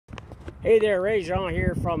Hey there, Ray Jean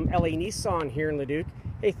here from LA Nissan here in Leduc.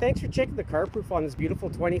 Hey, thanks for checking the carproof on this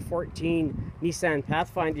beautiful 2014 Nissan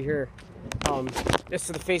Pathfinder here. This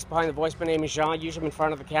is the face behind the voice. My name is Jean. Usually I'm in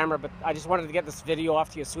front of the camera, but I just wanted to get this video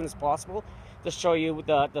off to you as soon as possible. Just show you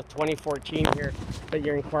the 2014 here that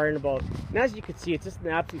you're inquiring about. And as you can see, it's just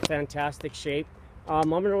in absolutely fantastic shape. I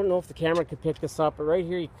don't know if the camera could pick this up, but right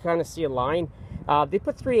here you can kind of see a line. They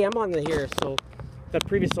put 3M on here, so the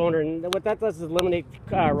previous owner, and what that does is eliminate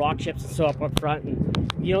rock chips and so up front,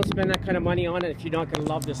 and you don't spend that kind of money on it if you're not going to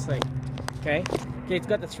love this thing. Okay, it's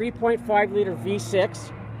got the 3.5 liter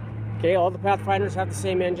V6. Okay, all the Pathfinders have the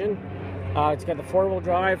same engine. It's got the 4-wheel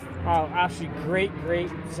drive. Actually great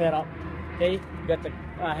setup. Okay, you got the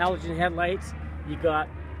halogen headlights. You got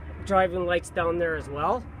driving lights down there as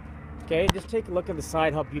well. Okay, just take a look at the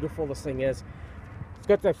side, how beautiful this thing is. It's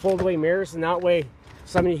got the fold-away mirrors, and that way if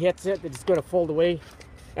somebody hits it, they're just going to fold away,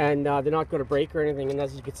 and they're not going to break or anything. And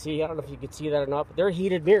as you can see, I don't know if you can see that or not, but they're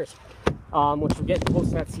heated mirrors, which we're getting close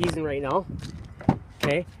to that season right now.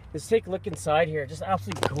 Okay, let's take a look inside here. Just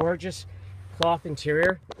absolutely gorgeous cloth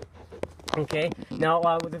interior. Okay, now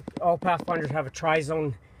all Pathfinders have a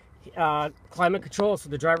tri-zone climate control, so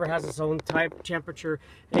the driver has his own type temperature,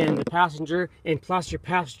 and the passenger, and plus your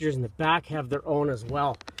passengers in the back have their own as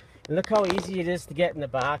well. And look how easy it is to get in the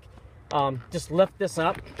back. Just lift this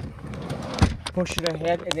up, push it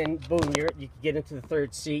ahead, and then boom, you can get into the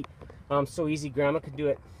third seat. So easy, grandma could do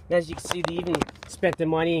it. And as you can see, they even spent the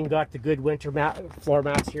money and got the good winter floor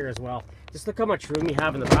mats here as well. Just look how much room you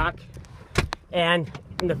have in the back and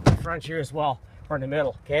in the front here as well, or in the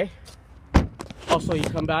middle. Okay, also you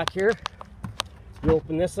come back here, you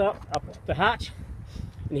open this up the hatch,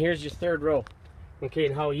 and here's your third row. Okay,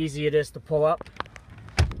 and how easy it is to pull up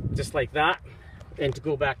just like that, and to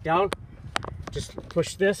go back down, just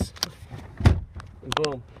push this and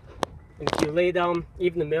boom. And if you lay down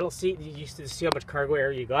even the middle seat, you used to see how much cargo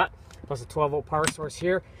area you got, plus a 12-volt power source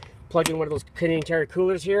here. Plug in one of those Canadian Tire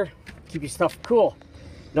coolers here, keep your stuff cool.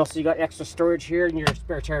 And also you got extra storage here, and your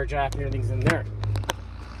spare tire jack and everything's in there.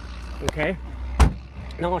 Okay,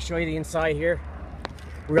 now I'll show you the inside here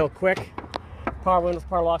real quick. Power windows,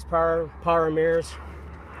 power locks, power mirrors.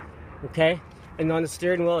 Okay, and on the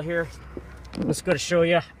steering wheel here, I'm just going to show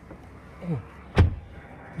you.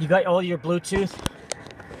 You got all your Bluetooth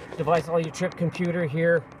device, all your trip computer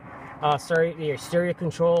here. Your stereo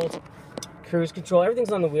controls, cruise control,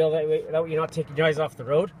 everything's on the wheel. That way you're not taking your eyes off the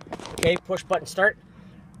road. Okay, push button start.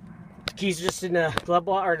 The keys are just in the glove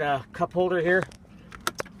box or the cup holder here.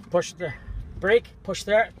 Push the brake, push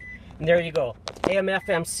that, and there you go. AM,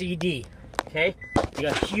 FM, CD. Okay, you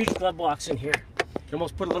got a huge glove box in here. You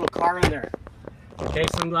almost put a little car in there. Okay,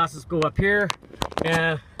 sunglasses go up here.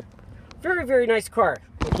 Very nice car.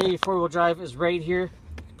 Okay, your 4-wheel drive is right here.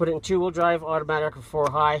 Put it in 2-wheel drive, automatic or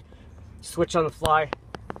 4 high. Switch on the fly.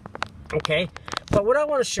 Okay, but what I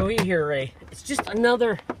want to show you here, Ray, it's just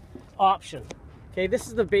another option. Okay, this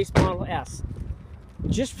is the base model S.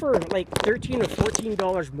 Just for like $13 or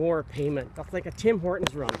 $14 more payment, that's like a Tim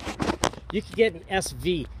Hortons run. You could get an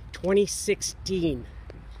SV 2016.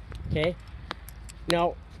 Okay,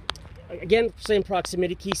 now again, same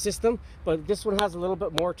proximity key system, but this one has a little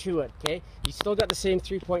bit more to it. Okay, you still got the same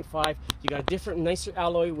 3.5. You got a different, nicer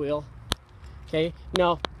alloy wheel. Okay,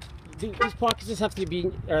 now these pockets just have to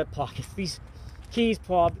be these keys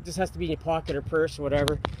just has to be in your pocket or purse or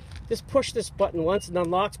whatever. Just push this button once and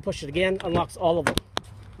unlocks. Push it again, unlocks all of them.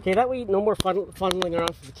 Okay, that way no more funneling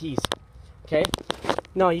around for the keys. Okay,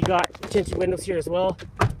 now you got tinted windows here as well.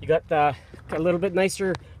 You got a little bit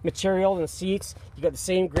nicer material in the seats. You got the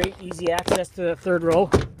same great easy access to the third row.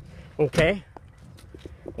 Okay,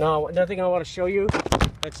 now another thing I want to show you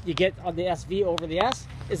that you get on the SV over the S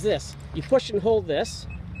is this. You push and hold this.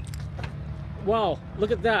 Wow, look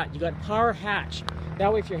at that. You got power hatch.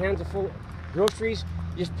 That way if your hands are full of groceries,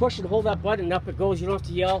 you just push and hold that button and up it goes. You don't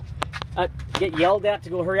have to get yelled at to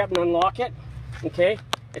go hurry up and unlock it. Okay,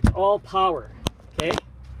 it's all power. Okay,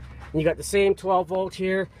 and you got the same 12 volt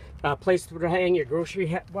here, place to hang your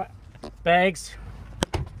grocery bags,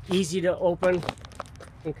 easy to open.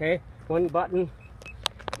 Okay, one button.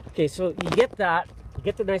 Okay, so you get that, you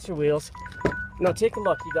get the nicer wheels. Now take a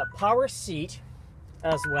look, you got power seat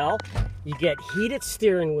as well. You get heated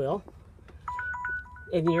steering wheel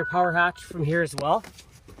and your power hatch from here as well.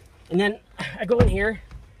 And then I go in here,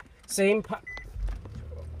 same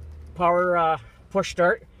power push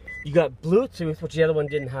start. You got Bluetooth, which the other one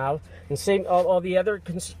didn't have, and same all the other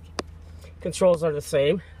controls are the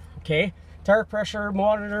same. Okay, tire pressure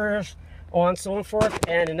monitors, on so on forth.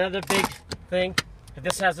 And another big thing that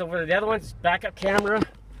this has over the other ones, backup camera,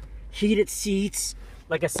 heated seats.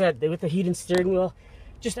 Like I said, with the heated steering wheel,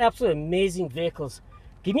 Just absolutely amazing vehicles.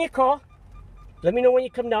 Give me a call. Let me know when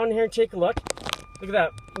you come down here and take a look. Look at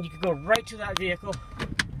that. You can go right to that vehicle.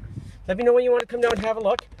 Let me know when you want to come down and have a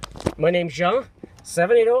look. My name's Jean,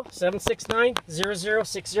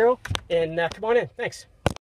 780-769-0060, and come on in. Thanks.